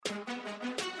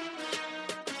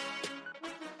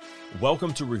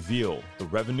Welcome to Reveal, the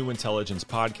Revenue Intelligence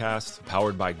podcast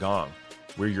powered by Gong.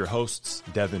 We're your hosts,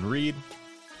 Devin Reed.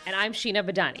 And I'm Sheena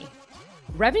Badani.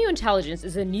 Revenue intelligence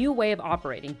is a new way of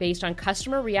operating based on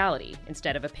customer reality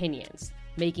instead of opinions,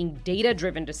 making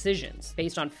data-driven decisions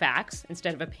based on facts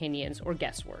instead of opinions or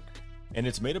guesswork. And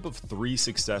it's made up of three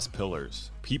success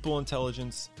pillars: people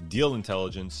intelligence, deal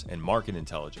intelligence, and market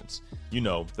intelligence. You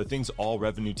know, the things all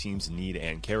revenue teams need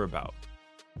and care about.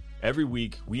 Every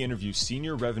week, we interview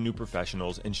senior revenue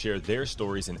professionals and share their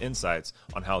stories and insights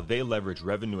on how they leverage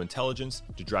revenue intelligence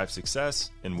to drive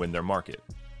success and win their market.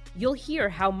 You'll hear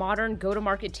how modern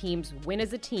go-to-market teams win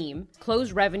as a team,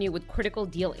 close revenue with critical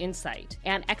deal insight,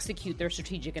 and execute their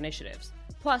strategic initiatives,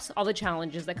 plus all the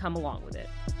challenges that come along with it.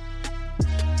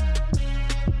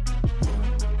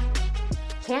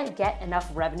 Can't get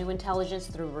enough revenue intelligence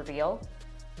through Reveal?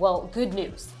 Well, good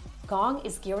news. Gong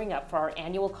is gearing up for our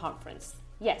annual conference.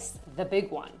 Yes, the big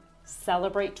one,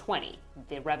 Celebrate 20,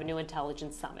 the Revenue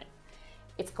Intelligence Summit.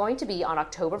 It's going to be on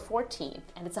October 14th,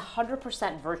 and it's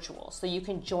 100% virtual, so you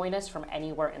can join us from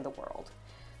anywhere in the world.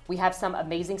 We have some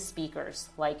amazing speakers,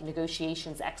 like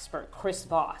negotiations expert Chris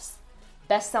Voss,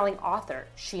 best-selling author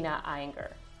Sheena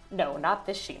Iyengar. No, not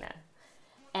this Sheena.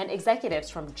 And executives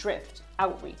from Drift,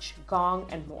 Outreach, Gong,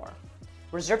 and more.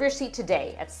 Reserve your seat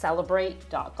today at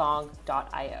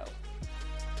celebrate.gong.io.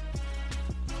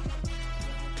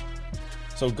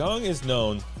 So Gong is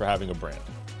known for having a brand.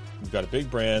 We've got a big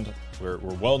brand, we're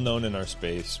well known in our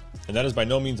space, and that is by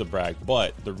no means a brag,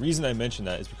 but the reason I mention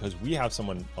that is because we have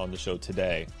someone on the show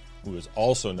today who is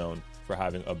also known for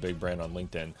having a big brand on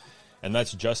LinkedIn, and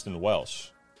that's Justin Welsh.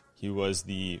 He was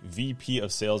the VP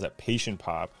of sales at Patient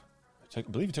Pop. I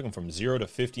believe he took him from $0 to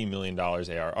 $50 million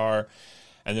ARR,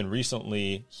 and then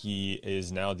recently he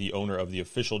is now the owner of the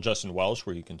official Justin Welsh,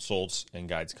 where he consults and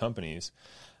guides companies.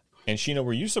 And Sheena,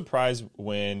 were you surprised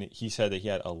when he said that he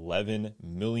had 11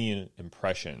 million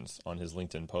impressions on his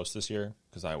LinkedIn post this year?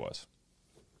 Because I was.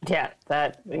 Yeah,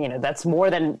 that's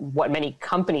more than what many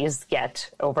companies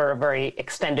get over a very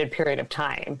extended period of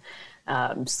time.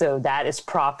 So that is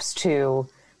props to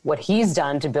what he's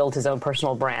done to build his own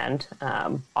personal brand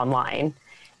online.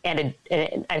 And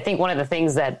I think one of the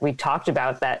things that we talked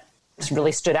about that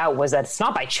really stood out was that it's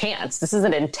not by chance. This is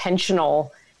an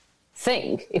intentional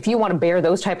thing. If you want to bear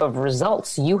those type of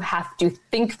results, you have to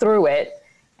think through it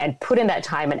and put in that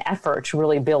time and effort to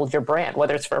really build your brand,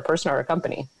 whether it's for a person or a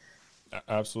company.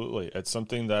 Absolutely. It's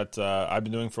something that I've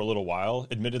been doing for a little while,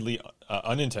 admittedly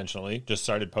unintentionally. Just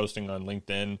started posting on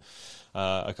LinkedIn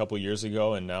a couple of years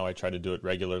ago, and now I try to do it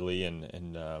regularly.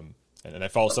 And I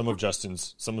follow some of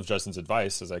Justin's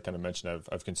advice. As I kind of mentioned,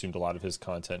 I've consumed a lot of his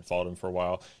content, followed him for a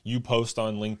while. You post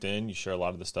on LinkedIn, you share a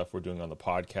lot of the stuff we're doing on the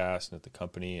podcast and at the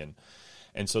company,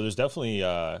 and so there's definitely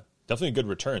a good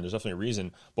return. There's definitely a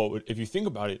reason. But if you think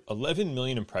about it, 11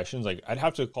 million impressions, like I'd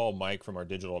have to call Mike from our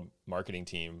digital marketing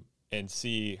team and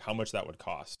see how much that would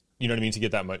cost. You know what I mean? To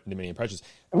get that many impressions.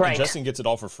 Right. And Justin gets it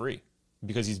all for free,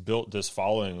 because he's built this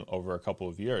following over a couple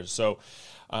of years. So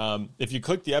if you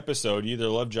click the episode, you either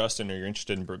love Justin or you're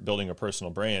interested in building a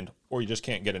personal brand, or you just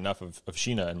can't get enough of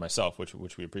Sheena and myself,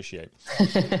 which we appreciate.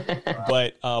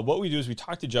 But what we do is we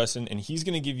talk to Justin, and he's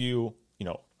going to give you,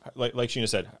 like Sheena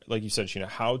said, like you said, Sheena,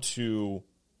 how to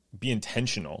be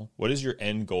intentional. What is your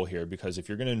end goal here? Because if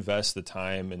you're going to invest the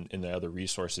time and the other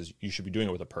resources, you should be doing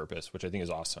it with a purpose, which I think is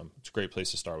awesome. It's a great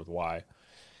place to start with why. And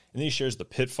then he shares the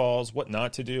pitfalls, what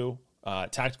not to do,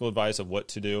 tactical advice of what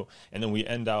to do, and then we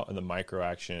end out in the micro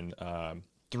action,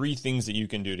 3 things that you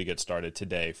can do to get started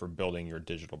today for building your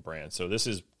digital brand. So this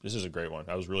is a great one.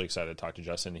 I was really excited to talk to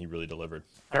Justin. He really delivered.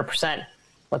 100%.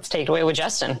 Let's take it away with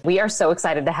Justin. We are so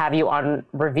excited to have you on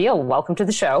Reveal. Welcome to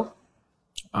the show.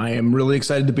 I am really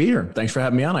excited to be here. Thanks for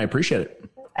having me on. I appreciate it.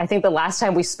 I think the last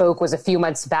time we spoke was a few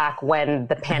months back when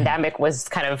the pandemic was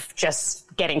kind of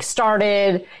just getting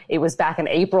started. It was back in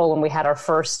April when we had our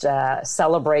first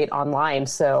Celebrate online.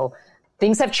 So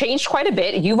things have changed quite a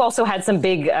bit. You've also had some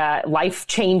big life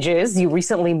changes. You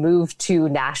recently moved to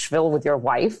Nashville with your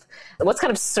wife. What's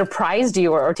kind of surprised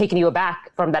you or taken you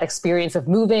aback from that experience of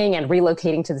moving and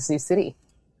relocating to this new city?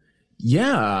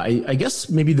 Yeah, I guess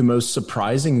maybe the most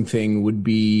surprising thing would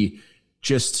be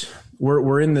just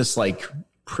we're in this like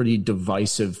pretty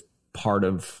divisive part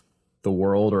of the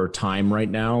world or time right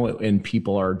now, and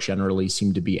people are generally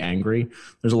seem to be angry.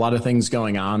 There's a lot of things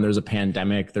going on. There's a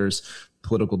pandemic. There's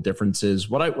political differences.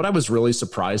 What I was really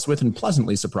surprised with and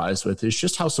pleasantly surprised with is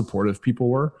just how supportive people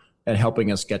were at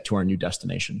helping us get to our new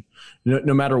destination.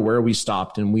 No matter where we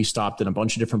stopped, and we stopped in a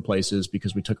bunch of different places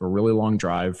because we took a really long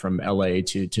drive from LA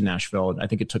to Nashville. And I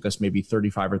think it took us maybe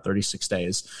 35 or 36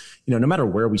 days. No matter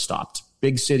where we stopped,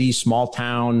 big city, small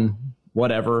town,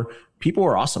 whatever, people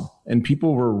were awesome and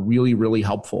people were really, really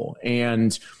helpful.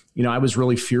 And, you know, I was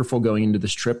really fearful going into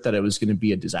this trip that it was going to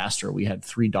be a disaster. We had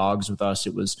 3 dogs with us.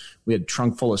 We had a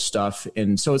trunk full of stuff.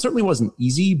 And so it certainly wasn't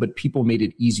easy, but people made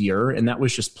it easier. And that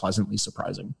was just pleasantly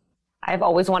surprising. I've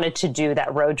always wanted to do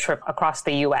that road trip across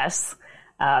the U.S.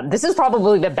 This is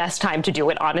probably the best time to do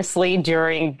it, honestly,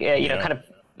 during,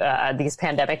 these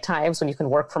pandemic times when you can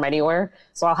work from anywhere.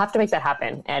 So I'll have to make that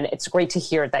happen. And it's great to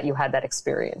hear that you had that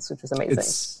experience, which was amazing.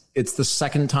 It's the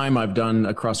second time I've done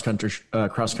a cross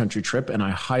country trip, and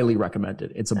I highly recommend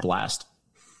it. It's a blast.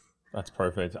 That's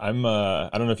perfect. I don't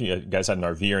know if you guys had an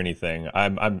RV or anything.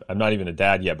 I'm not even a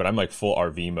dad yet, but I'm like full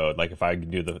RV mode. Like if I could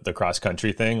do the cross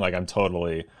country thing, like I'm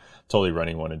totally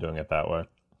running one and doing it that way.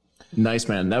 Nice,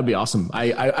 man. That would be awesome.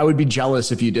 I would be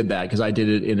jealous if you did that, because I did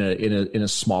it in a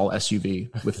small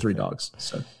SUV with 3 dogs.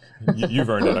 So you've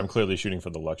earned it. I'm clearly shooting for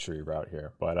the luxury route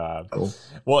here, but cool.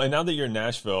 Well, and now that you're in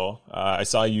Nashville, I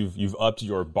saw you've upped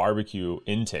your barbecue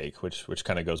intake, which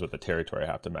kind of goes with the territory, I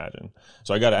have to imagine.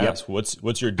 So I got to ask,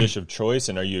 what's your dish of choice,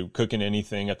 and are you cooking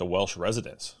anything at the Welsh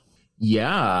residence?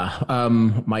 Yeah.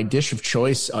 My dish of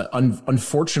choice,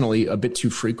 unfortunately, a bit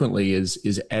too frequently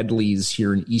is Edley's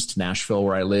here in East Nashville,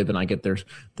 where I live, and I get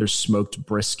their smoked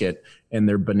brisket and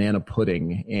their banana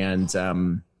pudding.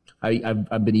 And,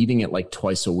 I've been eating it like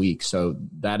twice a week. So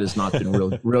that has not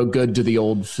been real good to the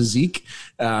old physique.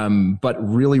 But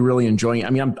really, really enjoying it.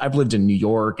 I mean, I've lived in New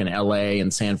York and LA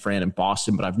and San Fran and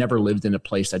Boston, but I've never lived in a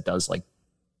place that does like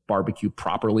barbecue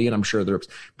properly. And I'm sure there's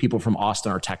people from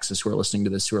Austin or Texas who are listening to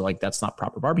this who are like, that's not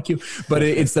proper barbecue, but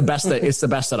it's the best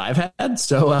that I've had.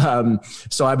 So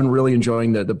I've been really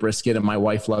enjoying the brisket, and my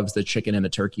wife loves the chicken and the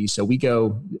turkey. So we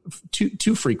go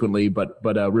too frequently, but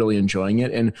really enjoying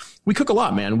it. And we cook a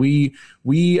lot, man. We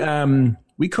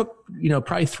cook,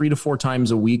 probably 3 to 4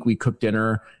 times a week. We cook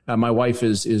dinner. My wife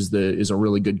is a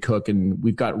really good cook, and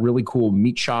we've got really cool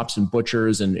meat shops and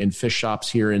butchers and fish shops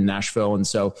here in Nashville. And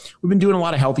so we've been doing a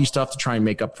lot of healthy stuff to try and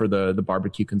make up for the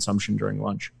barbecue consumption during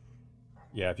lunch.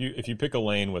 Yeah, if you pick a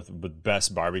lane with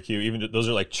best barbecue, even those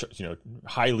are like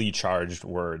highly charged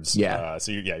words. Yeah.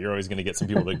 You're always going to get some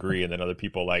people to agree, and then other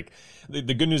people like.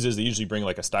 The good news is they usually bring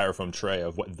like a styrofoam tray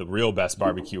of what the real best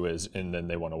barbecue is, and then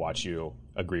they want to watch you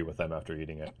agree with them after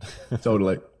eating it.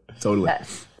 Totally.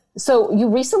 So you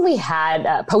recently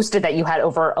had posted that you had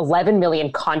over 11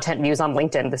 million content views on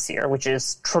LinkedIn this year, which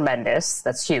is tremendous.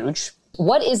 That's huge.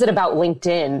 What is it about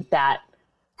LinkedIn that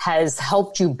has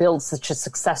helped you build such a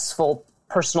successful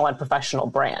personal and professional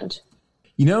brand?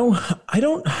 I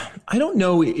don't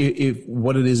know if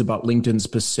what it is about LinkedIn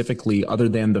specifically, other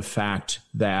than the fact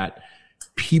that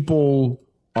people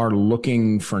are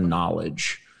looking for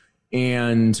knowledge.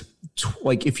 And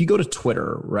like, if you go to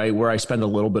Twitter, right, where I spend a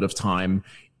little bit of time,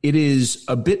 it is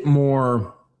a bit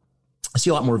more, I see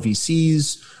a lot more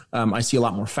VCs. I see a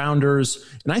lot more founders,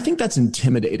 and I think that's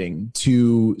intimidating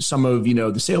to some of,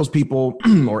 the salespeople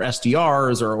or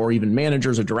SDRs or even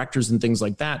managers or directors and things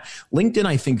like that. LinkedIn,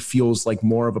 I think, feels like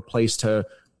more of a place to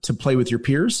play with your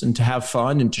peers and to have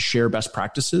fun and to share best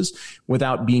practices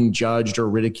without being judged or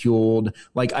ridiculed.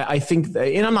 Like I think,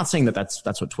 and I'm not saying that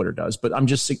that's what Twitter does, but I'm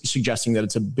just suggesting that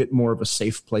it's a bit more of a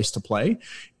safe place to play.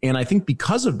 And I think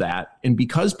because of that, and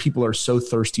because people are so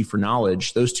thirsty for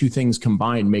knowledge, those two things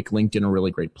combined make LinkedIn a really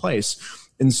great place.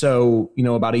 And so,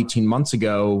 about 18 months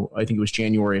ago, I think it was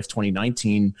January of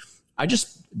 2019, I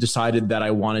just decided that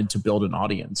I wanted to build an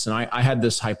audience. And I had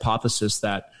this hypothesis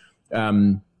that,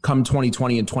 come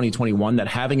 2020 and 2021, that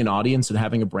having an audience and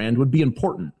having a brand would be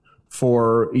important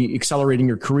for accelerating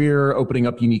your career, opening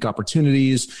up unique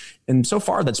opportunities. And so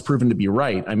far that's proven to be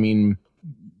right. I mean,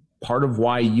 part of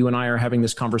why you and I are having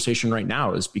this conversation right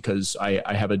now is because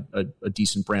I have a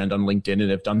decent brand on LinkedIn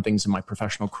and have done things in my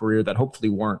professional career that hopefully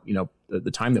weren't, the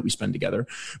time that we spend together.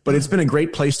 But it's been a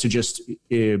great place to just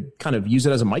kind of use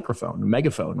it as a microphone, a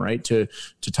megaphone, right? To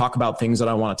talk about things that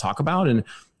I want to talk about. And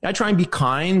I try and be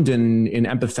kind and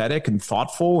empathetic and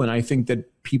thoughtful. And I think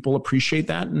that people appreciate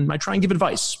that. And I try and give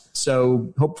advice.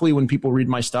 So hopefully when people read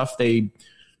my stuff, they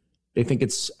think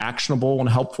it's actionable and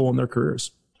helpful in their careers.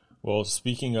 Well,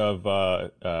 speaking of,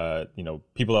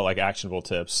 people that like actionable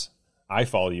tips, I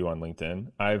follow you on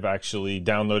LinkedIn. I've actually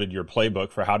downloaded your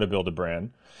playbook for how to build a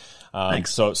brand.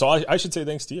 Thanks. So I should say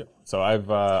thanks to you. So I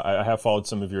have followed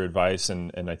some of your advice,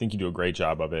 and I think you do a great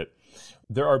job of it.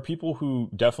 There are people who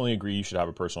definitely agree you should have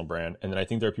a personal brand, and then I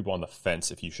think there are people on the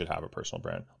fence if you should have a personal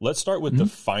brand. Let's start with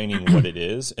defining what it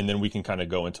is, and then we can kind of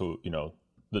go into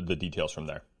the details from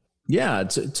there. Yeah,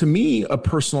 to me, a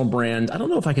personal brand, I don't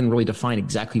know if I can really define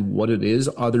exactly what it is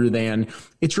other than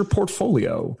it's your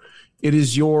portfolio. It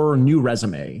is your new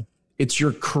resume. It's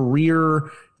your career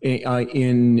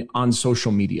on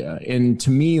social media. And to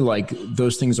me, like,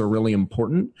 those things are really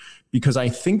important, because I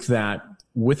think that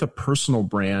with a personal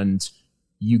brand,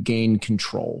 you gain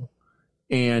control.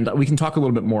 And we can talk a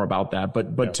little bit more about that,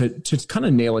 but to kind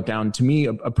of nail it down, to me,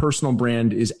 a personal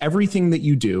brand is everything that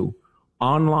you do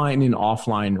online and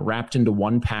offline wrapped into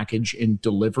one package and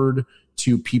delivered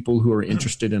to people who are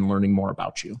interested in learning more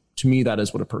about you. To me, that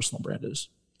is what a personal brand is.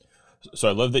 So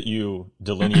I love that you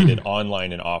delineated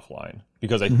online and offline,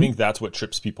 because I think that's what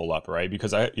trips people up, right?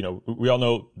 Because we all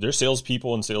know there's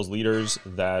salespeople and sales leaders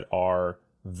that are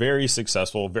very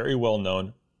successful, very well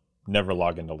known, never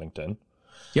log into LinkedIn.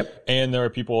 Yep. And there are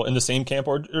people in the same camp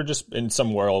or just in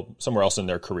somewhere else in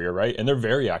their career, right? And they're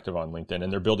very active on LinkedIn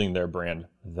and they're building their brand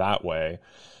that way.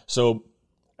 So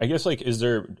I guess, like, is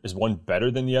one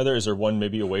better than the other? Is there one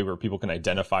maybe a way where people can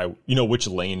identify, which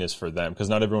lane is for them? Because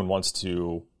not everyone wants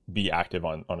to be active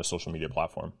on a social media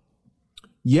platform.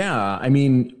 Yeah. I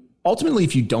mean, ultimately,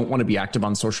 if you don't want to be active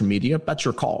on social media, that's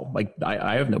your call. Like,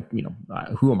 I have no,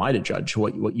 who am I to judge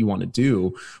what you want to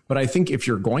do? But I think if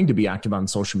you're going to be active on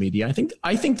social media,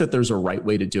 I think that there's a right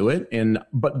way to do it.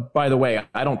 But by the way,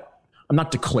 I'm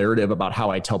not declarative about how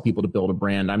I tell people to build a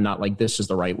brand. I'm not like, this is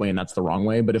the right way and that's the wrong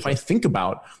way. But if I think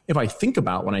about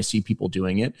when I see people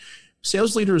doing it,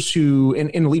 sales leaders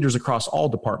and leaders across all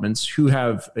departments who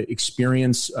have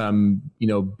experience,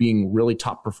 being really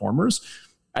top performers,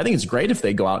 I think it's great if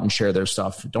they go out and share their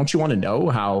stuff. Don't you want to know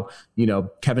how,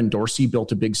 Kevin Dorsey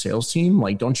built a big sales team?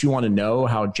 Like, don't you want to know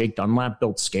how Jake Dunlap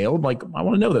built Scaled? Like, I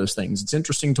want to know those things. It's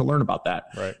interesting to learn about that.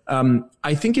 Right.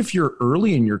 I think if you're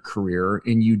early in your career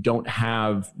and you don't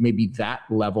have maybe that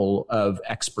level of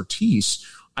expertise,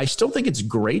 I still think it's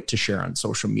great to share on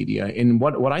social media. And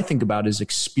what I think about is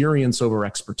experience over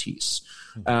expertise.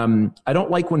 I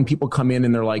don't like when people come in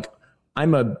and they're like,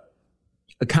 I'm a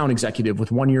account executive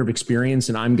with 1 year of experience,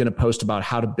 and I'm going to post about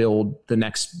how to build the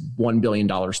next $1 billion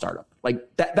startup.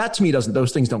 Like that to me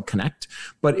those things don't connect.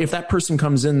 But if that person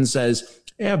comes in and says,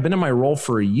 hey, I've been in my role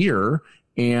for a year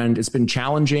and it's been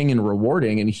challenging and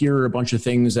rewarding, and here are a bunch of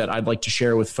things that I'd like to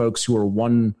share with folks who are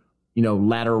one,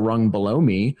 ladder rung below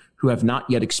me, who have not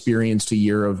yet experienced a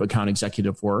year of account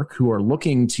executive work, who are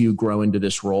looking to grow into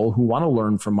this role, who want to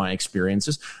learn from my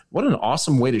experiences. What an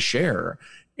awesome way to share.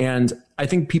 And I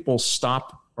think people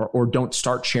stop or don't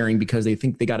start sharing because they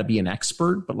think they got to be an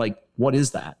expert. But like, what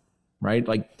is that? Right?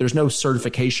 Like, there's no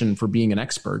certification for being an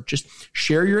expert. Just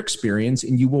share your experience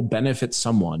and you will benefit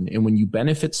someone. And when you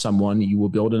benefit someone, you will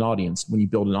build an audience. When you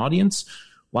build an audience,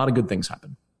 a lot of good things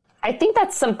happen. I think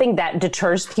that's something that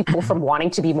deters people from wanting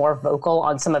to be more vocal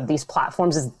on some of these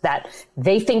platforms, is that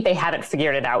they think they haven't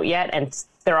figured it out yet. And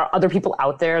there are other people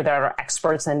out there that are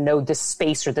experts and know this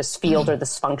space or this field or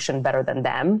this function better than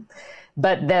them.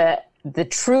 But the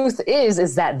truth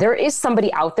is that there is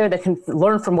somebody out there that can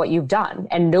learn from what you've done,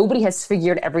 and nobody has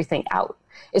figured everything out,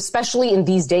 especially in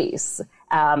these days.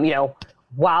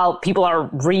 While people are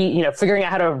figuring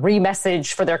out how to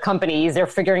re-message for their companies, they're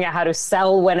figuring out how to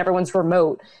sell when everyone's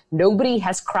remote. Nobody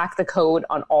has cracked the code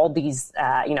on all these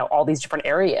different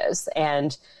areas.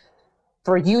 And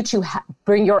for you to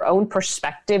bring your own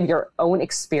perspective, your own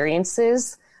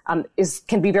experiences,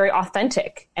 can be very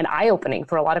authentic and eye-opening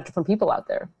for a lot of different people out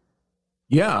there.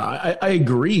 Yeah, I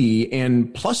agree.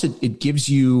 And plus it gives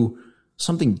you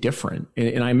something different.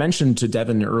 And I mentioned to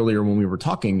Devin earlier when we were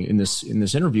talking in this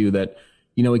interview that,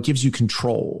 it gives you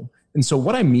control. And so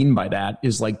what I mean by that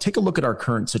is, like, take a look at our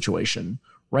current situation.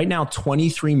 Right now,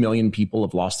 23 million people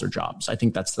have lost their jobs. I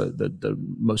think that's the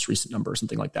most recent number or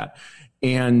something like that.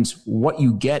 And what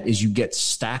you get is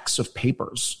stacks of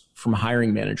papers from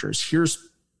hiring managers. Here's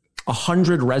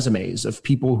 100 resumes of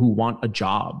people who want a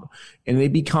job, and they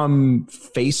become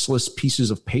faceless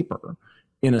pieces of paper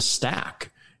in a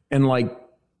stack. And like,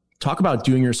 talk about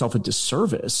doing yourself a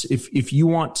disservice. If you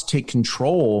want to take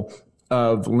control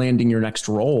of landing your next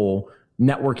role,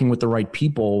 networking with the right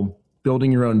people, building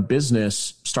your own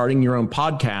business, starting your own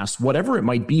podcast, whatever it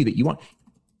might be that you want,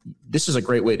 this is a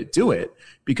great way to do it.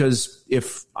 Because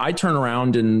if I turn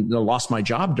around and lost my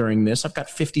job during this, I've got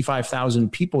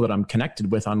 55,000 people that I'm connected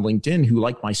with on LinkedIn who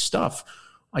like my stuff.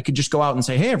 I could just go out and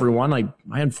say, hey, everyone, I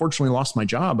unfortunately lost my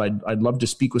job. I'd love to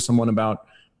speak with someone about,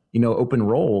 open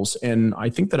roles. And I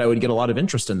think that I would get a lot of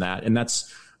interest in that. And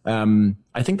that's,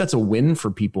 I think that's a win for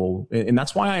people. And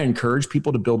that's why I encourage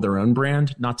people to build their own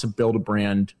brand, not to build a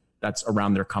brand that's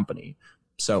around their company.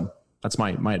 So that's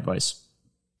my advice.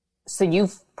 So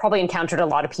you've probably encountered a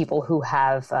lot of people who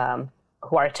have,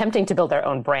 who are attempting to build their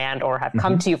own brand or have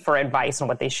come to you for advice on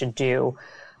what they should do.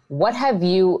 What have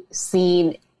you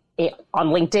seen on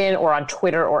LinkedIn or on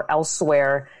Twitter or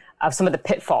elsewhere of some of the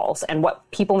pitfalls and what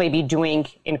people may be doing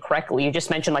incorrectly. You just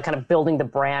mentioned like kind of building the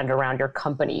brand around your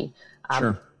company.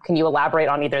 Sure. Can you elaborate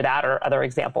on either that or other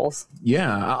examples?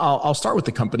 Yeah, I'll start with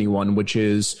the company one, which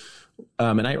is,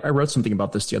 and I wrote something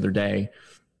about this the other day.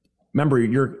 Remember,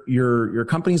 your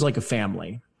company's like a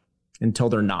family until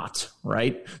they're not,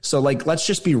 right? So like, let's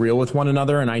just be real with one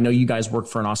another. And I know you guys work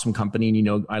for an awesome company and you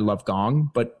know I love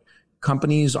Gong, but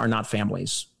companies are not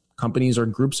families. Companies are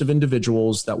groups of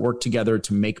individuals that work together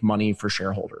to make money for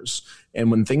shareholders. And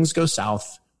when things go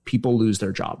south, people lose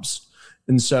their jobs.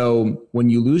 And so when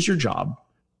you lose your job,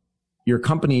 your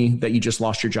company that you just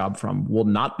lost your job from will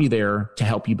not be there to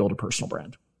help you build a personal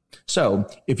brand. So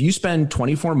if you spend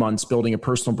 24 months building a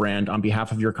personal brand on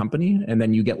behalf of your company and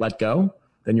then you get let go,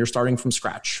 then you're starting from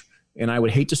scratch. And I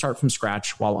would hate to start from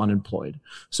scratch while unemployed.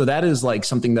 So that is like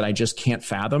something that I just can't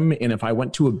fathom. And if I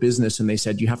went to a business and they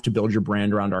said, you have to build your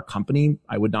brand around our company,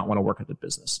 I would not want to work at the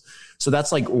business. So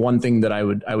that's like one thing that I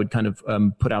would kind of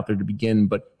put out there to begin.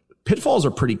 But pitfalls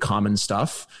are pretty common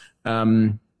stuff.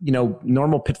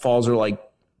 Normal pitfalls are like,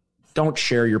 don't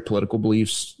share your political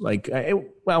beliefs. Like,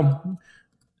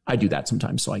 I do that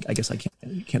sometimes. So I guess I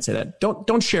can't say that.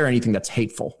 Don't share anything that's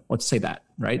hateful. Let's say that,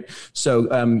 right? So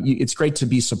it's great to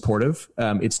be supportive.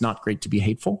 It's not great to be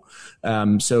hateful.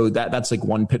 So that's like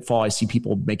one pitfall. I see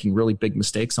people making really big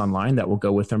mistakes online that will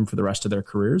go with them for the rest of their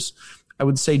careers. I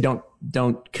would say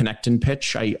don't connect and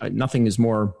pitch. Nothing is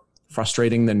more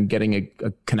frustrating than getting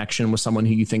a connection with someone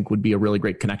who you think would be a really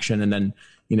great connection. And then,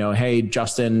 hey,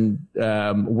 Justin,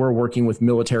 we're working with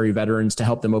military veterans to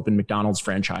help them open McDonald's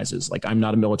franchises. Like, I'm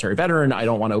not a military veteran. I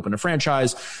don't want to open a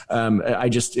franchise.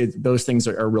 Those things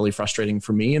are really frustrating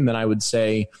for me. And then I would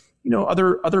say,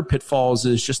 other pitfalls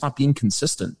is just not being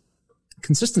consistent.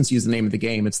 Consistency is the name of the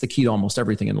game. It's the key to almost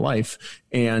everything in life.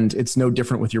 And it's no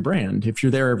different with your brand. If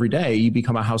you're there every day, you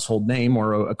become a household name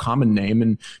or a common name,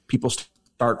 and people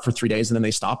start for 3 days and then they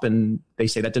stop and they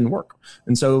say that didn't work.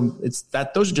 And so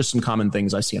those are just some common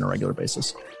things I see on a regular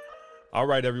basis. All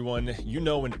right, everyone.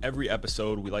 In every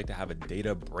episode, we like to have a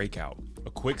data breakout, a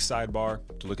quick sidebar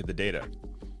to look at the data.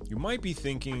 You might be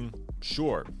thinking,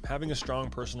 sure, having a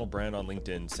strong personal brand on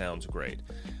LinkedIn sounds great,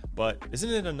 but isn't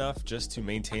it enough just to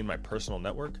maintain my personal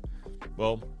network?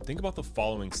 Well, think about the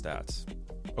following stats.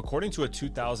 According to a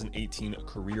 2018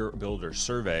 Career Builder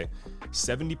survey,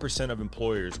 70% of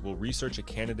employers will research a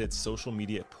candidate's social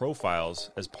media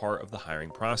profiles as part of the hiring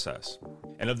process.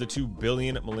 And of the 2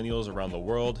 billion millennials around the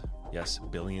world, yes,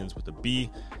 billions with a B,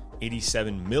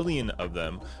 87 million of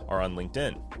them are on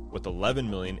LinkedIn, with 11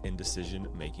 million in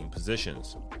decision-making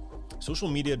positions. Social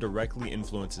media directly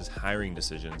influences hiring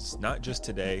decisions, not just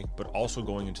today, but also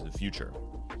going into the future.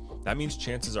 That means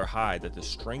chances are high that the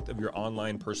strength of your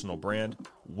online personal brand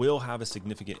will have a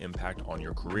significant impact on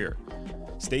your career.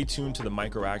 Stay tuned to the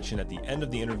micro action at the end of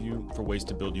the interview for ways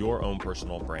to build your own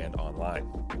personal brand online.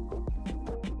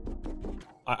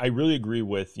 I really agree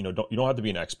with, you don't have to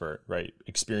be an expert, right?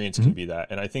 Experience can be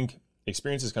that. And I think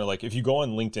experience is kind of like, if you go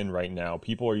on LinkedIn right now,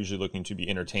 people are usually looking to be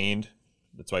entertained.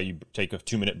 That's why you take a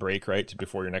 2-minute break, right?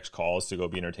 Before your next call is to go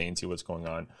be entertained, see what's going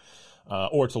on.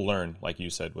 Or to learn, like you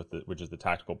said, which is the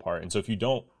tactical part. And so if you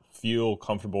don't feel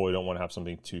comfortable, you don't want to have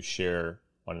something to share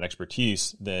on an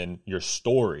expertise, then your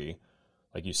story,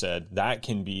 like you said, that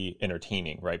can be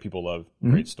entertaining, right? People love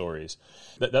great stories.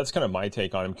 That's kind of my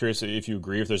take on it. I'm curious if you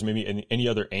agree, if there's maybe any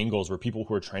other angles where people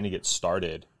who are trying to get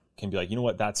started can be like, you know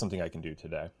what, that's something I can do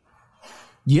today.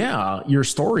 Yeah, your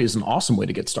story is an awesome way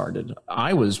to get started.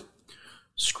 I was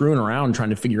screwing around trying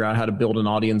to figure out how to build an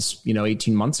audience,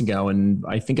 18 months ago. And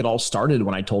I think it all started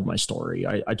when I told my story.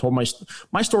 I told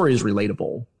my story is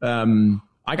relatable.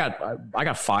 I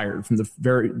got fired from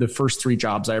the first 3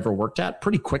 jobs I ever worked at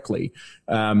pretty quickly.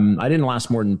 I didn't last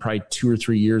more than probably 2 or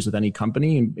 3 years with any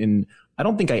company. And I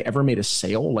don't think I ever made a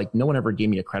sale. Like, no one ever gave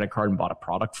me a credit card and bought a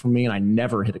product from me. And I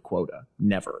never hit a quota,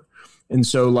 never. And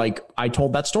so like, I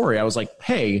told that story. I was like,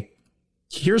 hey,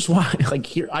 here's why,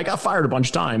 I got fired a bunch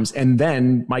of times and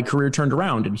then my career turned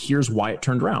around, and here's why it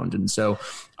turned around. And so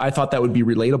I thought that would be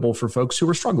relatable for folks who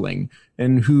were struggling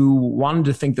and who wanted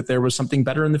to think that there was something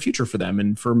better in the future for them.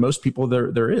 And for most people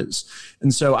there is.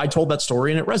 And so I told that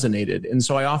story and it resonated. And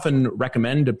so I often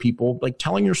recommend to people, like,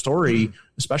 telling your story,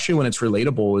 especially when it's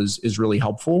relatable, is really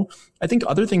helpful. I think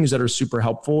other things that are super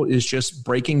helpful is just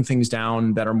breaking things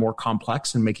down that are more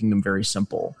complex and making them very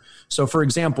simple. So for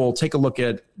example, take a look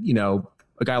at,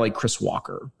 a guy like Chris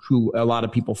Walker, who a lot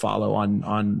of people follow on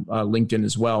LinkedIn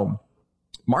as well.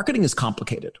 Marketing is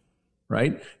complicated,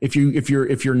 right? If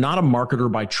you're not a marketer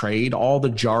by trade, all the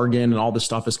jargon and all the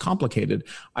stuff is complicated.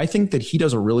 I think that he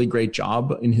does a really great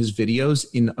job in his videos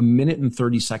in 1 minute and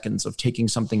 30 seconds of taking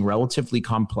something relatively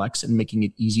complex and making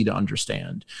it easy to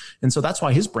understand. And so that's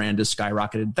why his brand has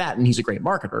skyrocketed that. And he's a great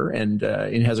marketer and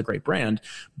has a great brand.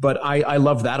 But I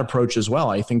love that approach as well.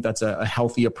 I think that's a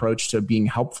healthy approach to being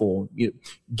helpful. You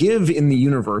give in the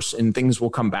universe and things will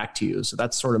come back to you. So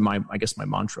that's sort of my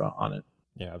mantra on it.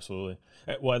 Yeah, absolutely.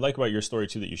 What I like about your story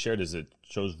too that you shared is it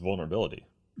shows vulnerability.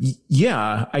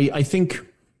 Yeah, I think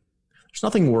there's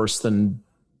nothing worse than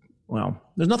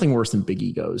big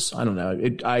egos. I don't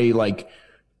know.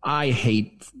 I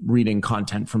hate reading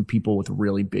content from people with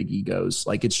really big egos.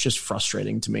 Like, it's just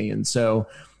frustrating to me. And so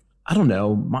I don't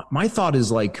know. My thought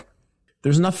is like,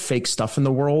 there's enough fake stuff in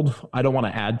the world. I don't want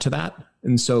to add to that.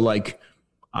 And so like,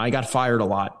 I got fired a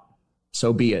lot.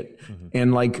 So be it. Mm-hmm.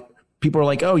 And like, people are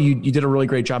like, oh, you did a really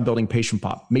great job building Patient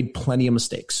Pop. Made plenty of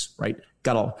mistakes, right?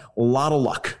 Got a lot of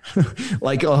luck.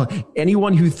 Like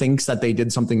anyone who thinks that they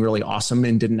did something really awesome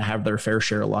and didn't have their fair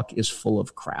share of luck is full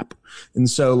of crap. And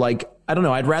so like, I don't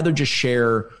know, I'd rather just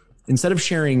share, instead of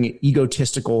sharing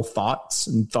egotistical thoughts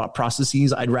and thought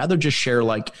processes, I'd rather just share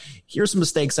like, here's some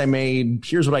mistakes I made.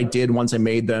 Here's what I did once I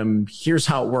made them. Here's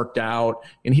how it worked out.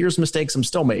 And here's mistakes I'm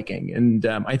still making. And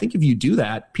I think if you do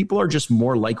that, people are just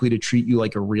more likely to treat you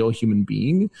like a real human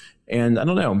being. And I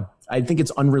don't know, I think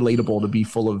it's unrelatable to be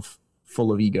full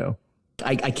of ego.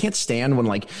 I can't stand when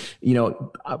like,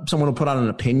 someone will put out an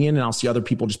opinion and I'll see other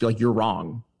people just be like, you're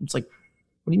wrong. It's like,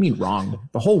 what do you mean wrong?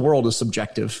 The whole world is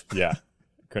subjective. Yeah.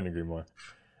 Couldn't agree more.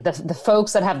 The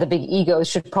folks that have the big egos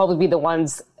should probably be the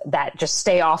ones that just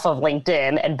stay off of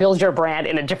LinkedIn and build your brand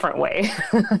in a different way.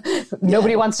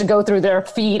 Nobody wants to go through their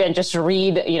feed and just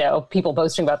read, people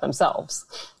boasting about themselves.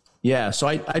 Yeah. So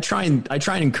I try and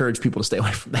encourage people to stay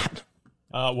away from that.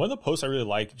 One of the posts I really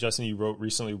liked, Justin, you wrote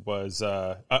recently was,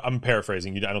 I'm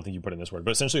paraphrasing, I don't think you put in this word,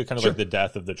 but essentially kind of like the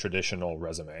death of the traditional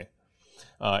resume.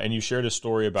 And you shared a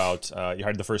story about, you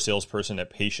hired the first salesperson at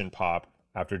Patient Pop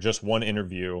after just one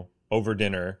interview over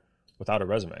dinner without a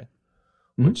resume,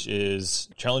 which is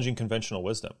challenging conventional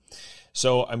wisdom.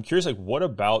 So I'm curious, like, what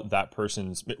about that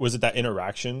person's, was it that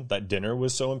interaction, that dinner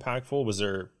was so impactful? Was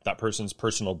there that person's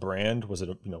personal brand? Was it,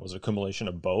 was it accumulation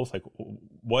of both? Like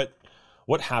what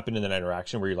happened in that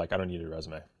interaction where you're like, I don't need a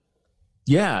resume?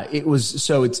 Yeah, it was.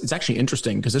 So it's actually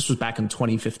interesting because this was back in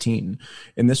 2015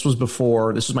 and this was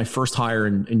my first hire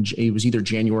in it was either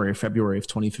January or February of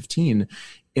 2015.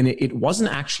 And it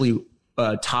wasn't actually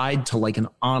tied to like an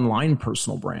online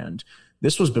personal brand.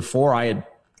 This was before I had,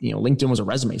 LinkedIn was a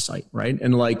resume site, right?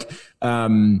 And like,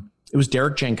 it was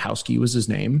Derek Jankowski was his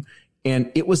name.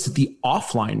 And it was the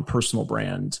offline personal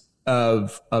brand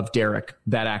of Derek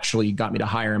that actually got me to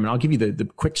hire him. And I'll give you the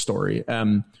quick story.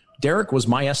 Derek was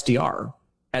my SDR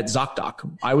at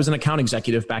ZocDoc. I was an account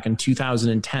executive back in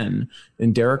 2010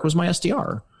 and Derek was my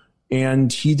SDR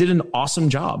and he did an awesome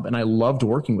job and I loved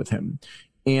working with him.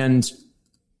 And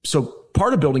so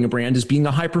part of building a brand is being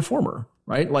a high performer,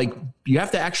 right? Like you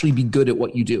have to actually be good at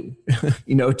what you do,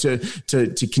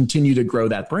 to continue to grow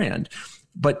that brand.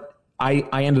 But I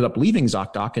ended up leaving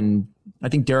ZocDoc and I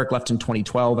think Derek left in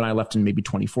 2012 and I left in maybe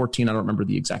 2014. I don't remember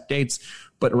the exact dates,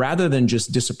 but rather than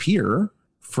just disappear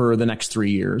for the next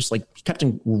 3 years, like he kept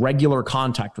in regular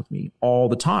contact with me all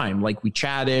the time. Like we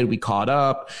chatted, we caught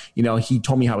up, he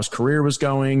told me how his career was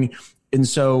going. And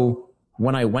so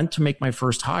when I went to make my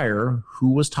first hire,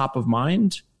 who was top of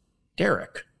mind?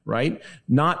 Derek, right?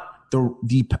 Not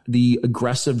the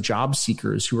aggressive job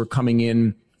seekers who were coming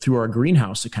in through our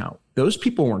greenhouse account. Those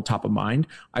people weren't top of mind.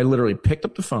 I literally picked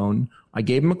up the phone. I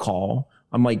gave him a call.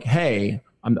 I'm like, hey,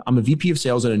 I'm a VP of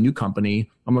sales at a new company.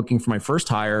 I'm looking for my first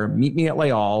hire. Meet me at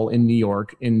Leal in New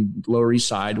York in Lower East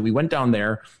Side. We went down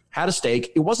there, had a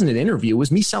steak. It wasn't an interview. It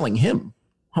was me selling him.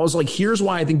 I was like, here's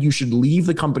why I think you should leave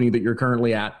the company that you're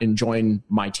currently at and join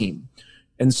my team.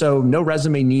 And so no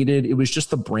resume needed. It was just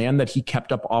the brand that he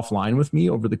kept up offline with me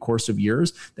over the course of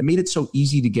years that made it so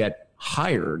easy to get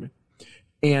hired.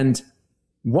 And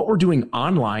what we're doing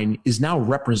online is now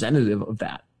representative of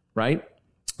that, right?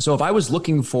 So if I was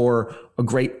looking for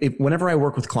whenever I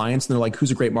work with clients and they're like, who's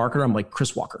a great marketer? I'm like,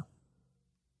 Chris Walker.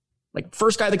 Like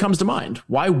first guy that comes to mind.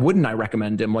 Why wouldn't I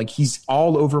recommend him? Like he's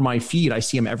all over my feed. I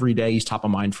see him every day. He's top of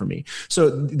mind for me. So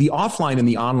the offline and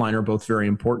the online are both very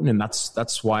important. And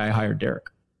that's why I hired Derek.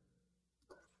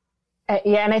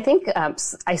 Yeah, and I think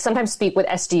I sometimes speak with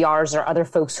SDRs or other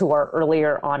folks who are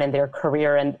earlier on in their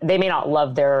career, and they may not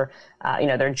love their,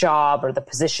 their job or the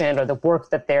position or the work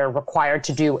that they're required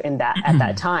to do in that at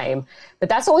that time. But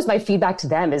that's always my feedback to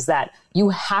them, is that you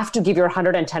have to give your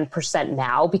 110%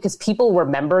 now, because people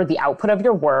remember the output of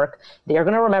your work. They're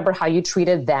going to remember how you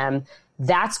treated them.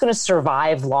 That's going to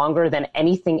survive longer than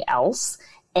anything else.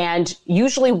 And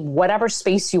usually, whatever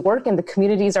space you work in, the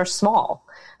communities are small.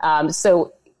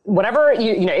 So whatever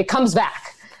it comes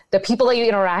back. The people that you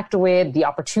interact with, the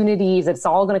opportunities, it's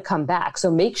all going to come back. So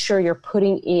make sure you're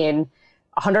putting in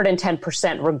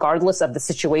 110% regardless of the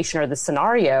situation or the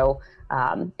scenario,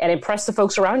 and impress the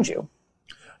folks around you.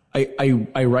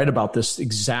 I write about this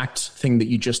exact thing that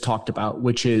you just talked about,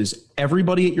 which is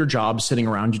everybody at your job sitting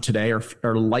around you today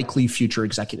are likely future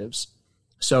executives.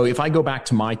 So if I go back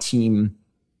to my team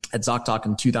at ZocDoc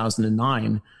in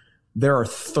 2009, there are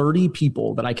 30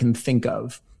 people that I can think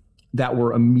of that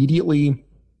were immediately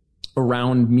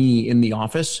around me in the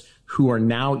office who are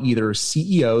now either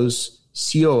CEOs,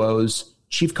 COOs,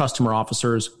 chief customer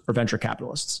officers, or venture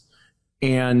capitalists.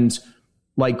 And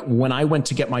like when I went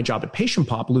to get my job at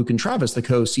PatientPop, Luke and Travis, the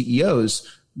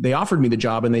co-CEOs, they offered me the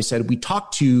job and they said, we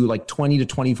talked to like 20 to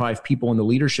 25 people in the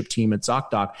leadership team at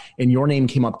ZocDoc and your name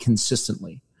came up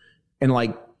consistently. And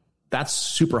like, that's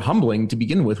super humbling to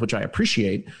begin with, which I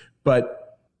appreciate. But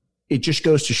it just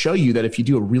goes to show you that if you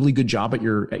do a really good job at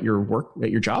your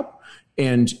job,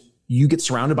 and you get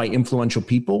surrounded by influential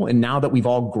people, and now that we've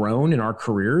all grown in our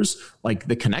careers, like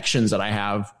the connections that I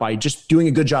have by just doing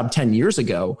a good job 10 years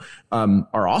ago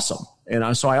are awesome.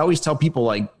 And so I always tell people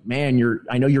like, man,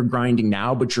 I know you're grinding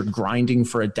now, but you're grinding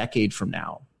for a decade from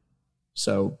now.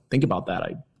 So think about that.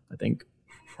 I think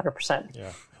 100%.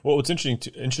 Yeah. Well, what's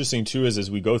interesting too is as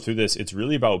we go through this, it's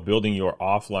really about building your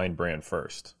offline brand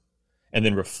first, and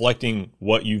then reflecting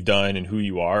what you've done and who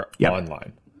you are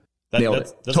online.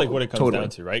 That's like what it comes down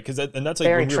to, right? Because that's like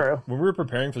very when we were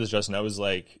preparing for this, Justin, I was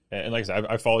like, and like I said,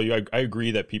 I follow you. I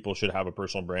agree that people should have a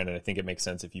personal brand, and I think it makes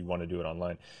sense if you want to do it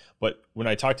online. But when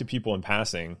I talk to people in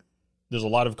passing, there's a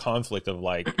lot of conflict of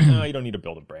like, no, you don't need to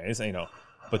build a brand,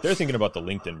 but they're thinking about the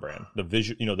LinkedIn brand, the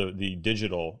visual, the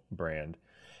digital brand,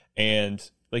 and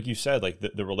like you said, like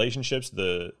the relationships,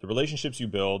 the relationships you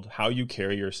build, how you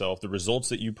carry yourself, the results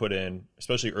that you put in,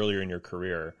 especially earlier in your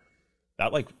career,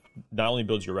 that like not only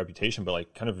builds your reputation, but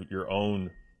like kind of your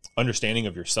own understanding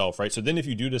of yourself, right? So then if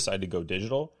you do decide to go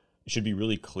digital, you should be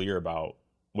really clear about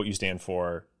what you stand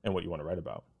for and what you want to write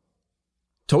about.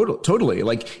 Totally.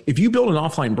 Like if you build an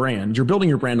offline brand, you're building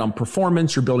your brand on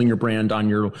performance, you're building your brand on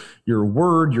your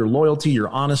word, your loyalty, your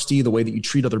honesty, the way that you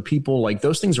treat other people. Like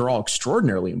those things are all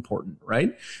extraordinarily important,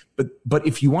 right? But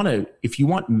if you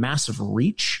want massive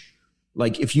reach,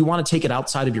 like if you want to take it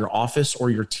outside of your office or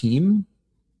your team,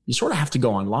 you sort of have to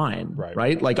go online,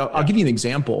 right? Like I'll give you an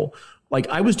example. Like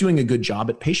I was doing a good job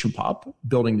at PatientPop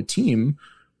building the team,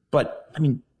 but I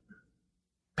mean,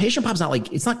 PatientPop's not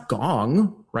like, it's not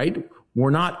Gong, right? We're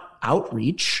not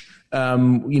Outreach. Like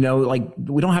we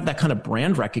don't have that kind of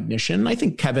brand recognition. I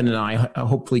think Kevin and I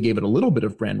hopefully gave it a little bit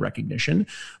of brand recognition,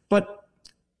 but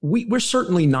we're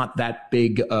certainly not that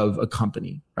big of a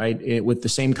company, right? With the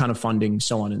same kind of funding,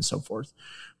 so on and so forth.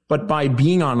 But by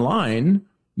being online,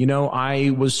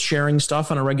 I was sharing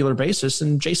stuff on a regular basis,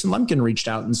 and Jason Lemkin reached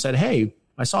out and said, hey,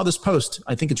 I saw this post.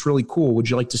 I think it's really cool. Would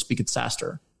you like to speak at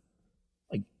SaaStr?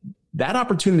 Like that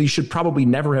opportunity should probably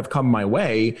never have come my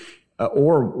way.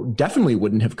 Or definitely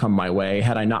wouldn't have come my way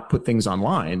had I not put things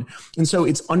online. And so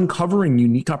it's uncovering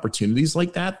unique opportunities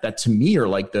like that to me are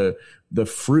like the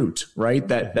fruit, right?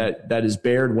 That is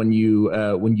bared when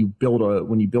you build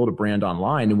a brand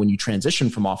online and when you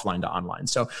transition from offline to online.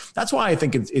 So that's why I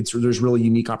think there's really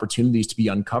unique opportunities to be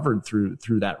uncovered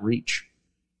through that reach.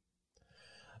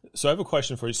 So I have a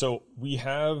question for you. So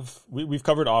we've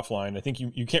covered offline. I think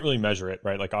you can't really measure it,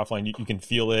 right? Like offline, you can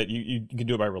feel it. You can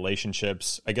do it by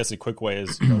relationships. I guess a quick way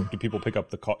is, do people pick up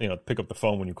the call, pick up the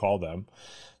phone when you call them?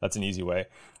 That's an easy way.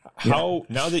 Now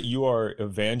that you are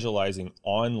evangelizing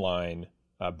online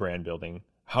brand building,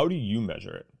 how do you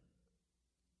measure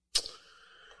it?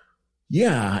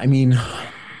 Yeah, I mean,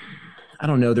 I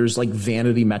don't know. There's like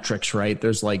vanity metrics, right?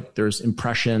 There's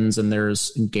impressions and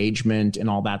there's engagement and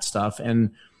all that stuff.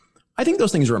 And I think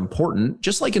those things are important.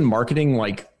 Just like in marketing,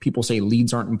 like people say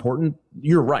leads aren't important.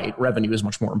 You're right. Revenue is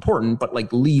much more important, but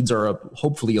like leads are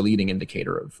hopefully a leading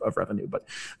indicator of revenue. But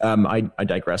I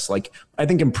digress. Like I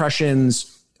think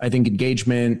impressions, I think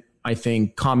engagement, I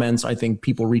think comments, I think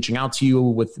people reaching out to you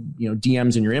with,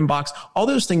 DMs in your inbox, all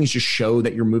those things just show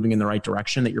that you're moving in the right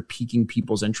direction, that you're piquing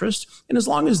people's interest. And as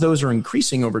long as those are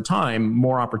increasing over time,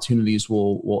 more opportunities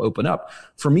will open up.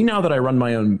 For me, now that I run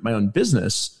my own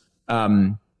business,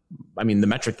 the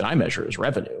metric that I measure is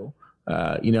revenue.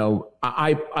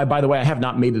 I by the way, I have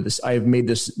made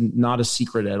this not a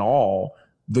secret at all.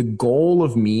 The goal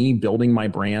of me building my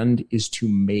brand is to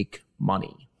make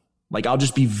money. Like, I'll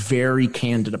just be very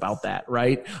candid about that,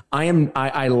 right?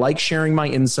 I like sharing my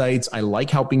insights. I like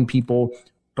helping people,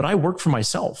 but I work for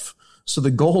myself. So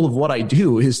the goal of what I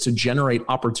do is to generate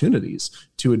opportunities,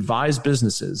 to advise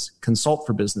businesses, consult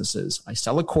for businesses. I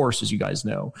sell a course, as you guys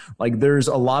know. Like, there's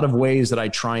a lot of ways that I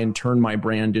try and turn my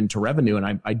brand into revenue,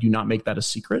 and I do not make that a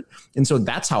secret. And so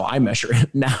that's how I measure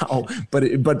it now.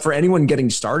 But for anyone getting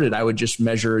started, I would just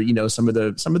measure, some of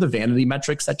the vanity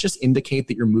metrics that just indicate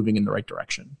that you're moving in the right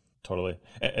direction. Totally.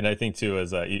 And I think too,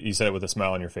 as you said it with a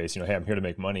smile on your face, hey, I'm here to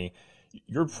make money.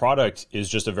 Your product is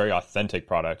just a very authentic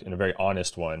product and a very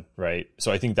honest one, right?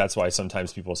 So I think that's why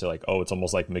sometimes people say like, oh, it's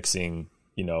almost like mixing,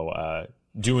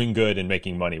 doing good and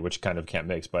making money, which kind of can't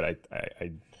mix. But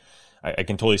I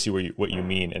can totally see what you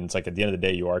mean. And it's like, at the end of the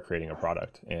day, you are creating a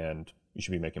product and you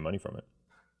should be making money from it.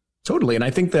 Totally. And I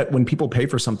think that when people pay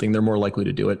for something, they're more likely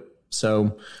to do it.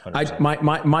 So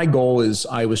my goal is,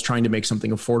 I was trying to make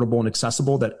something affordable and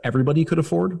accessible that everybody could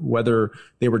afford, whether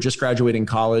they were just graduating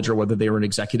college or whether they were an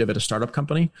executive at a startup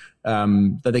company,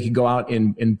 that they could go out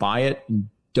and buy it and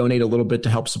donate a little bit to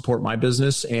help support my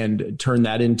business and turn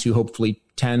that into hopefully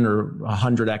 10 or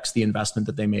 100x the investment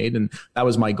that they made. And that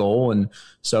was my goal. And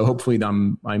so hopefully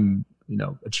I'm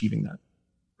achieving that.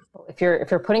 If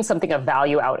you're putting something of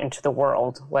value out into the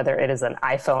world, whether it is an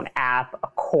iPhone app, a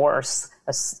course,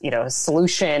 a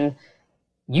solution,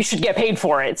 you should get paid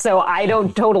for it. So I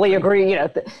don't totally agree.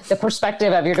 The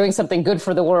perspective of you're doing something good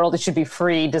for the world, it should be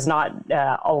free, does not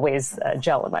always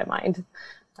gel in my mind.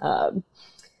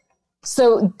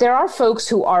 So there are folks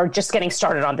who are just getting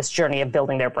started on this journey of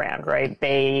building their brand, right?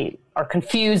 They are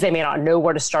confused. They may not know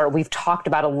where to start. We've talked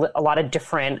about a lot of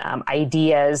different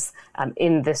ideas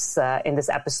in this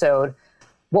episode.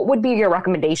 What would be your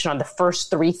recommendation on the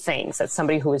first 3 things that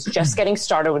somebody who is just getting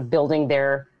started with building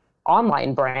their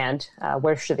online brand,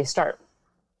 where should they start?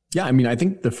 Yeah, I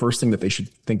think the first thing that they should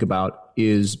think about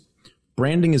is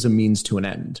branding is a means to an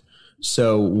end.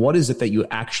 So what is it that you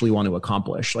actually want to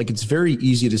accomplish? Like, it's very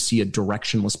easy to see a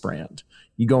directionless brand.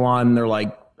 You go on and they're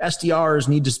like, SDRs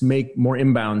need to make more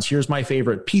inbounds. Here's my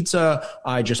favorite pizza.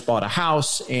 I just bought a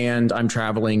house and I'm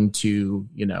traveling to,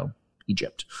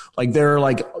 Egypt. Like, they're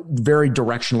like very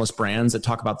directionless brands that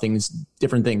talk about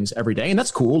different things every day. And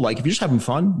that's cool. Like, if you're just having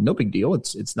fun, no big deal.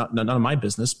 It's not none of my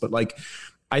business, but like,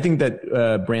 I think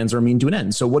that brands are a mean to an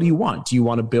end. So what do you want? Do you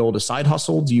want to build a side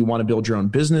hustle? Do you want to build your own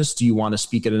business? Do you want to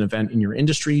speak at an event in your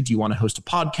industry? Do you want to host a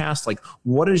podcast? Like,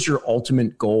 what is your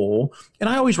ultimate goal? And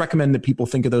I always recommend that people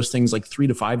think of those things like 3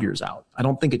 to 5 years out. I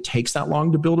don't think it takes that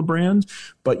long to build a brand,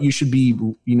 but you should be,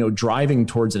 driving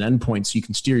towards an endpoint so you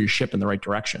can steer your ship in the right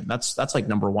direction. That's like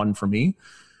number 1 for me.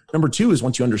 Number 2 is,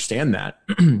 once you understand that,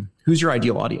 who's your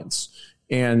ideal audience?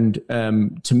 And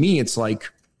to me, it's like,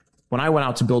 when I went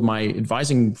out to build my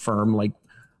advising firm, like,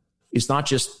 it's not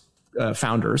just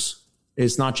founders.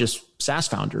 It's not just SaaS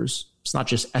founders. It's not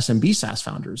just SMB SaaS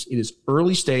founders. It is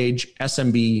early stage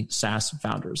SMB SaaS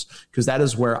founders, because that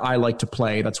is where I like to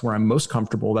play. That's where I'm most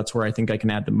comfortable. That's where I think I can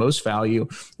add the most value.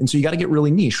 And so you got to get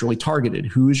really niche, really targeted.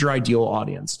 Who is your ideal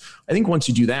audience? I think once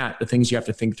you do that, the things you have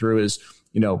to think through is,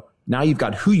 now you've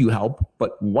got who you help,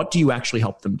 but what do you actually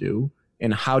help them do?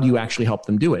 And how do you actually help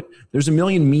them do it? There's a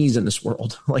million me's in this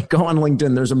world. Like, go on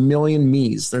LinkedIn. There's a million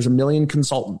me's. There's a million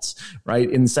consultants, right?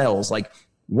 In sales, like,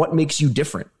 what makes you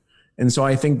different? And so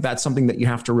I think that's something that you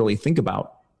have to really think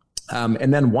about.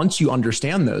 And then once you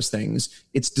understand those things,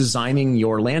 it's designing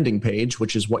your landing page,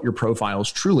 which is what your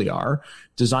profiles truly are,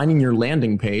 designing your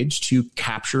landing page to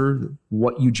capture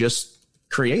what you just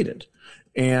created.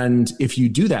 And if you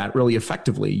do that really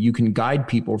effectively, you can guide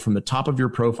people from the top of your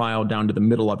profile down to the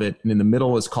middle of it. And in the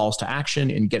middle is calls to action,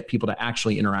 and get people to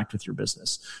actually interact with your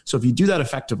business. So if you do that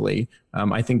effectively,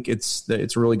 I think it's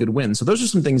a really good win. So those are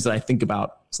some things that I think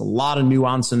about. There's a lot of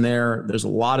nuance in there. There's a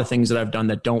lot of things that I've done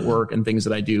that don't work, and things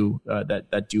that I do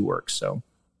that do work. So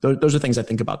those are things I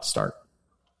think about to start.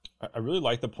 I really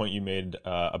like the point you made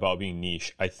about being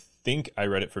niche. I think I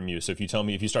read it from you. So if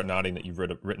you start nodding that you've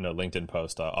written a LinkedIn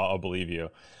post, I'll believe you.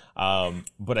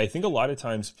 But I think a lot of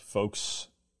times folks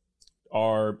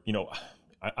are,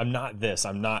 I'm not this,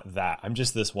 I'm not that. I'm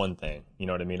just this one thing. You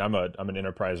know what I mean? I'm an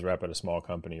enterprise rep at a small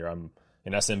company, or I'm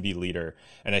an SMB leader.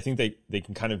 And I think they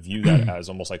can kind of view that as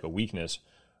almost like a weakness.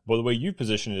 But the way you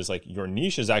position it is like your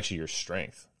niche is actually your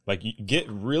strength. Like you get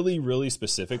really, really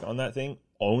specific on that thing,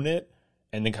 own it,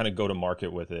 and then kind of go to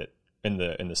market with it in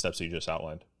the steps that you just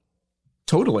outlined.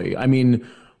 Totally. I mean,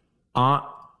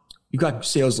 you got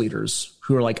sales leaders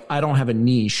who are like, I don't have a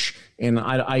niche and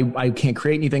I can't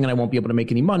create anything and I won't be able to make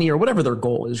any money or whatever their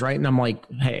goal is, right? And I'm like,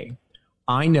 hey,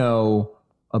 I know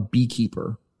a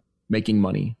beekeeper making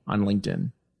money on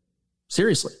LinkedIn.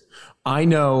 Seriously. I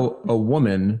know a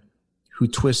woman who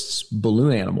twists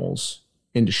balloon animals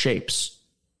into shapes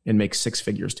and makes 6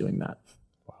 figures doing that.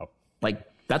 Wow. Like,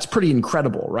 that's pretty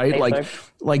incredible, right?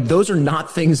 Like those are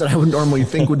not things that I would normally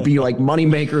think would be like money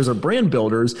makers or brand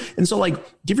builders. And so like,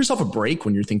 give yourself a break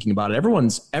when you're thinking about it.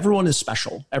 Everyone is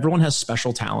special. Everyone has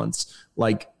special talents.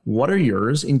 Like, what are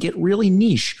yours? And get really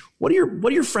niche. What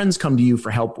do your friends come to you for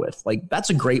help with? Like, that's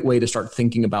a great way to start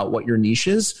thinking about what your niche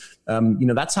is.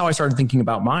 That's how I started thinking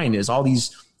about mine. Is all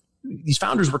these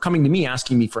founders were coming to me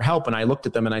asking me for help, and I looked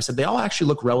at them and I said, they all actually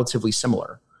look relatively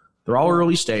similar. They're all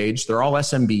early stage. They're all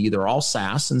SMB. They're all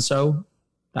SaaS. And so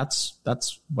that's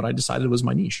what I decided was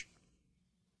my niche.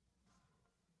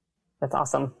 That's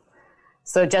awesome.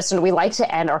 So Justin, we like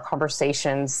to end our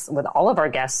conversations with all of our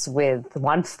guests with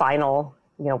one final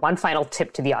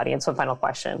tip to the audience, one final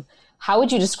question. How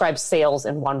would you describe sales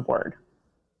in one word?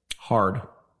 Hard.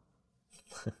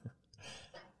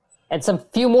 And some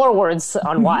few more words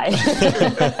on why.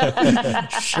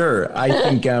 Sure.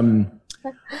 I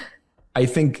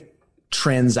think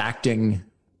transacting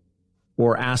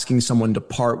or asking someone to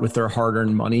part with their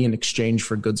hard-earned money in exchange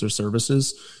for goods or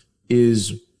services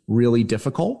is really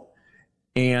difficult.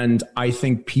 And I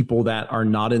think people that are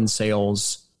not in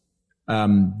sales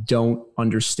don't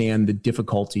understand the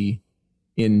difficulty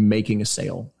in making a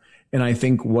sale. And I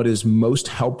think what is most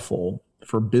helpful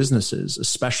for businesses,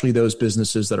 especially those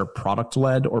businesses that are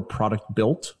product-led or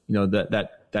product-built,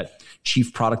 that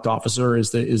chief product officer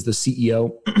is the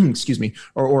CEO, excuse me,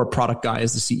 or a product guy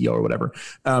is the CEO or whatever.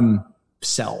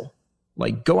 Sell,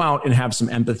 like go out and have some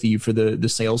empathy for the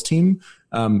sales team.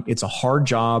 It's a hard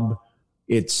job.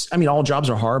 All jobs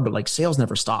are hard, but like sales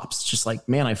never stops. It's just like,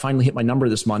 man, I finally hit my number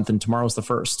this month and tomorrow's the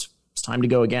first. It's time to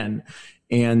go again.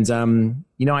 And,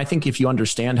 I think if you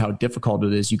understand how difficult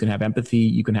it is, you can have empathy,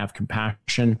 you can have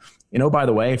compassion. And oh, by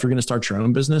the way, if you're going to start your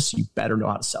own business, you better know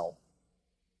how to sell.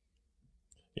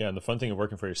 Yeah, and the fun thing of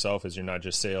working for yourself is you're not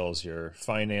just sales, you're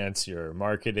finance, you're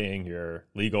marketing, you're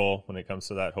legal when it comes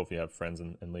to that. Hopefully you have friends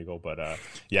in legal, but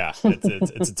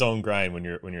it's its own grind when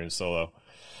you're in solo.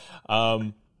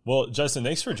 Well, Justin,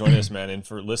 thanks for joining us, man. And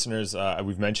for listeners,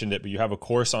 we've mentioned it, but you have a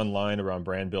course online around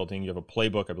brand building. You have a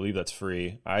playbook. I believe that's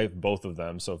free. I have both of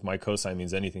them. So if my cosign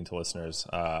means anything to listeners,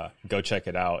 go check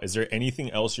it out. Is there anything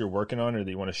else you're working on or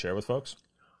that you want to share with folks?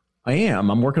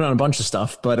 I'm working on a bunch of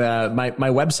stuff, but my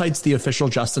website's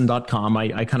theofficialjustin.com.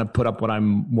 I kind of put up what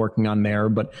I'm working on there,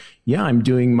 but yeah,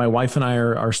 my wife and I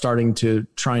are starting to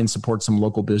try and support some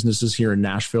local businesses here in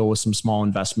Nashville with some small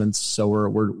investments. So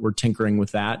we're tinkering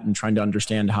with that and trying to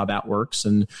understand how that works,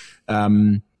 and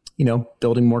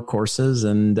building more courses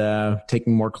and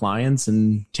taking more clients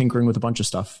and tinkering with a bunch of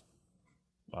stuff.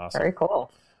 Awesome. Very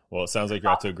cool. Well, it sounds like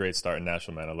you're off to a great start in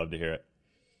Nashville, man. I'd love to hear it.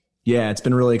 Yeah, it's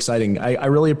been really exciting. I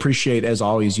really appreciate, as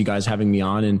always, you guys having me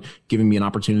on and giving me an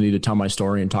opportunity to tell my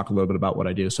story and talk a little bit about what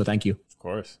I do. So thank you. Of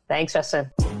course. Thanks, Justin.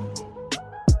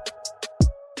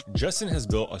 Justin has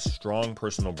built a strong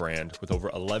personal brand with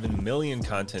over 11 million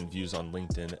content views on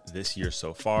LinkedIn this year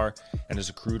so far and has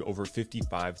accrued over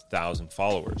 55,000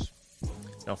 followers.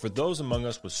 Now, for those among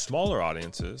us with smaller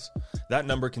audiences, that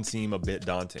number can seem a bit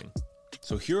daunting.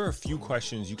 So here are a few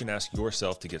questions you can ask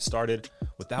yourself to get started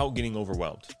without getting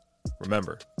overwhelmed.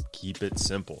 Remember, keep it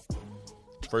simple.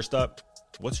 First up,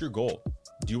 what's your goal?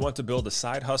 Do you want to build a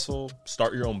side hustle,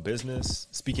 start your own business,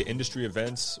 speak at industry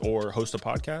events, or host a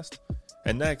podcast?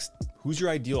 And next, who's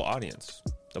your ideal audience?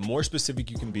 The more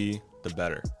specific you can be, the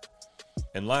better.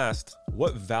 And last,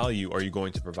 what value are you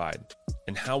going to provide?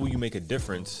 And how will you make a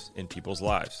difference in people's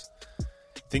lives?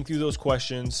 Think through those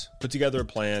questions, put together a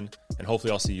plan, and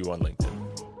hopefully I'll see you on LinkedIn.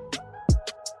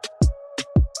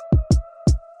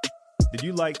 Did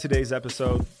you like today's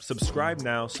episode? Subscribe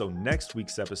now so next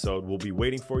week's episode will be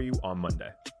waiting for you on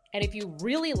Monday. And if you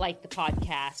really like the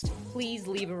podcast, please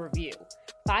leave a review.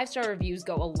 5-star reviews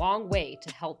go a long way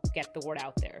to help get the word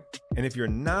out there. And if you're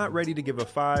not ready to give a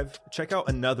 5, check out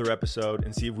another episode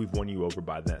and see if we've won you over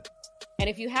by then. And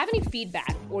if you have any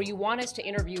feedback or you want us to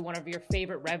interview one of your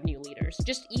favorite revenue leaders,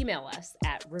 just email us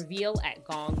at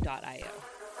reveal@gong.io.